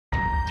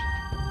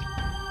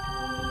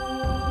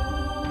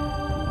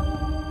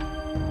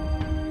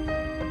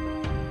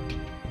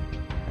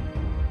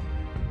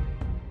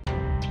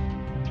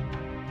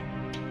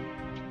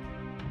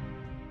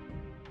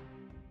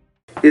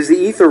Is the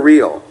ether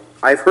real?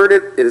 I've heard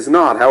it. It is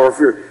not.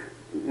 However,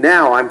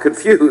 now I'm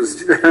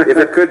confused if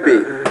it could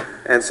be.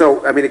 And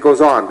so, I mean, it goes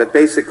on, but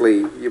basically,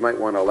 you might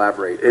want to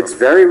elaborate. It's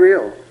very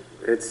real.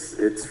 It's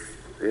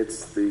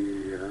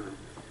the.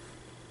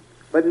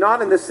 But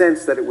not in the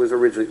sense that it was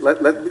originally.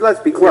 Let's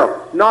be clear.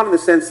 Well, not in the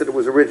sense that it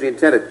was originally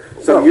intended.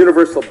 Some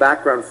universal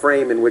background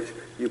frame in which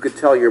you could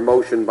tell your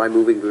motion by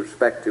moving with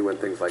respect to and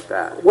things like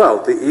that.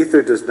 Well, the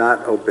ether does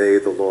not obey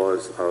the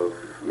laws of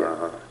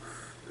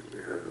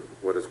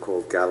what is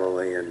called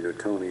Galilean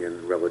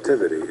Newtonian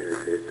relativity.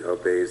 It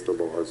obeys the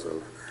laws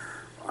of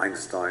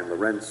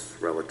Einstein-Lorentz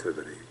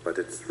relativity, but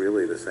it's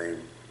really the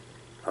same.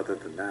 Other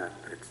than that,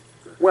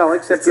 well,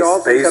 except it's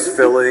a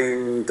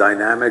space-filling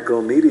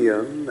dynamical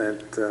medium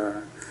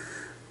that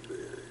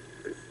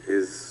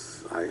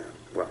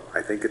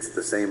I think it's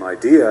the same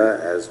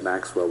idea as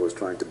Maxwell was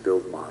trying to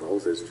build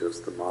models. It's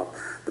just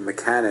the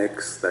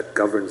mechanics that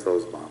governs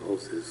those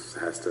models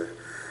has to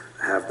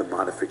have the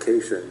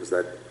modifications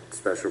that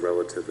special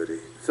relativity.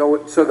 So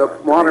the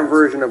modern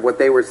version of what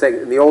they were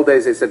saying, in the old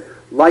days they said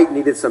light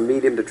needed some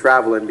medium to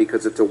travel in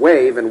because it's a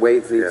wave and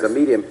waves need some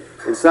medium.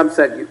 In some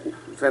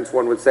sense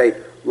one would say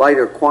light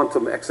are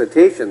quantum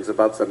excitations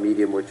about some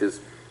medium which is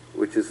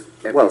empty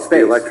space.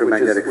 The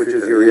electromagnetic, which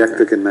is your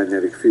electric and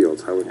magnetic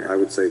fields. I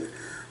would say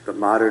the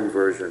modern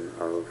version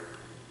of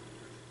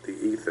the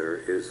ether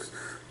is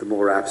the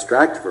more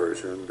abstract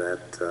version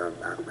that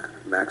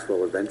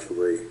Maxwell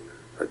eventually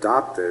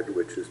adopted,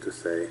 which is to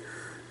say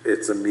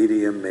it's a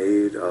medium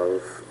made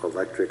of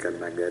electric and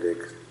magnetic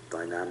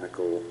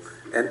dynamical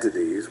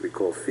entities we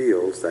call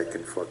fields that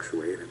can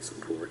fluctuate and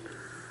support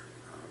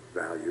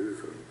values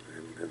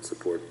and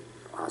support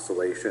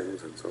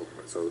oscillations and so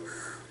forth. So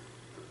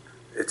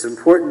it's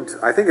important.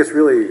 I think it's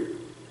really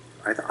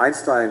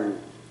Einstein.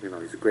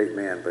 He's a great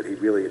man, but he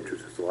really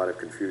introduced a lot of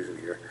confusion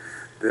here.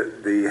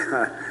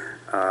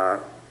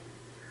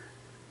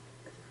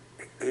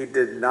 He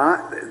did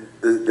not.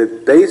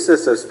 The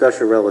basis of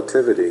special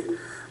relativity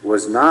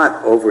was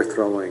not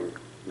overthrowing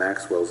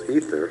Maxwell's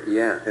ether.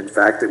 Yeah. In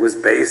fact, it was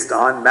based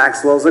on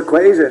Maxwell's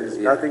equations,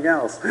 nothing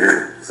else.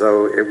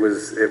 So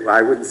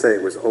I wouldn't say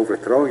it was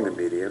overthrowing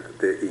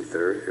the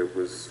ether. It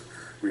was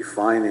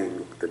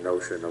refining the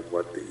notion of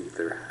what the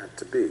ether had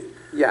to be.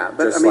 Yeah,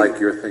 but just like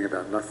your thing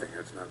about nothing.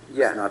 It's not.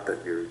 Yeah. It's not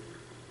that you're.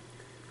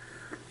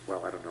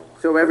 Well, I don't know.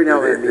 So every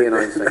now and then, me and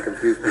Einstein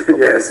confuse people.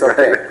 Yes, but it's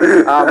okay.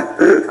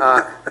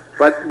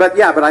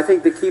 But I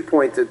think the key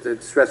point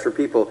to stress for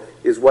people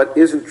is what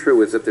isn't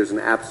true is that there's an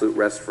absolute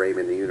rest frame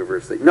in the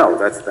universe.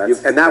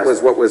 That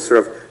was what was sort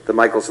of the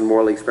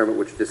Michelson-Morley experiment,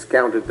 which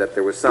discounted that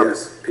there was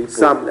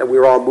that we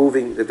were all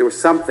moving, that there was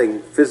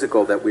something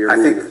physical that we were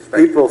moving. I think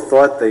people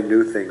thought they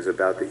knew things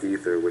about the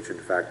ether, which in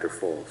fact are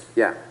false.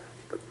 Yeah.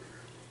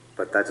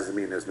 But that doesn't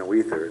mean there's no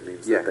ether. It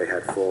means that they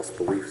had false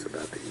beliefs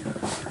about the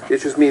ether. It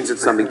just means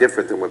it's something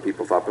different than what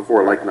people thought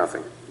before, like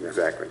nothing. Yeah.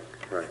 Exactly.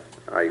 Right.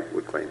 I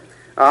would claim.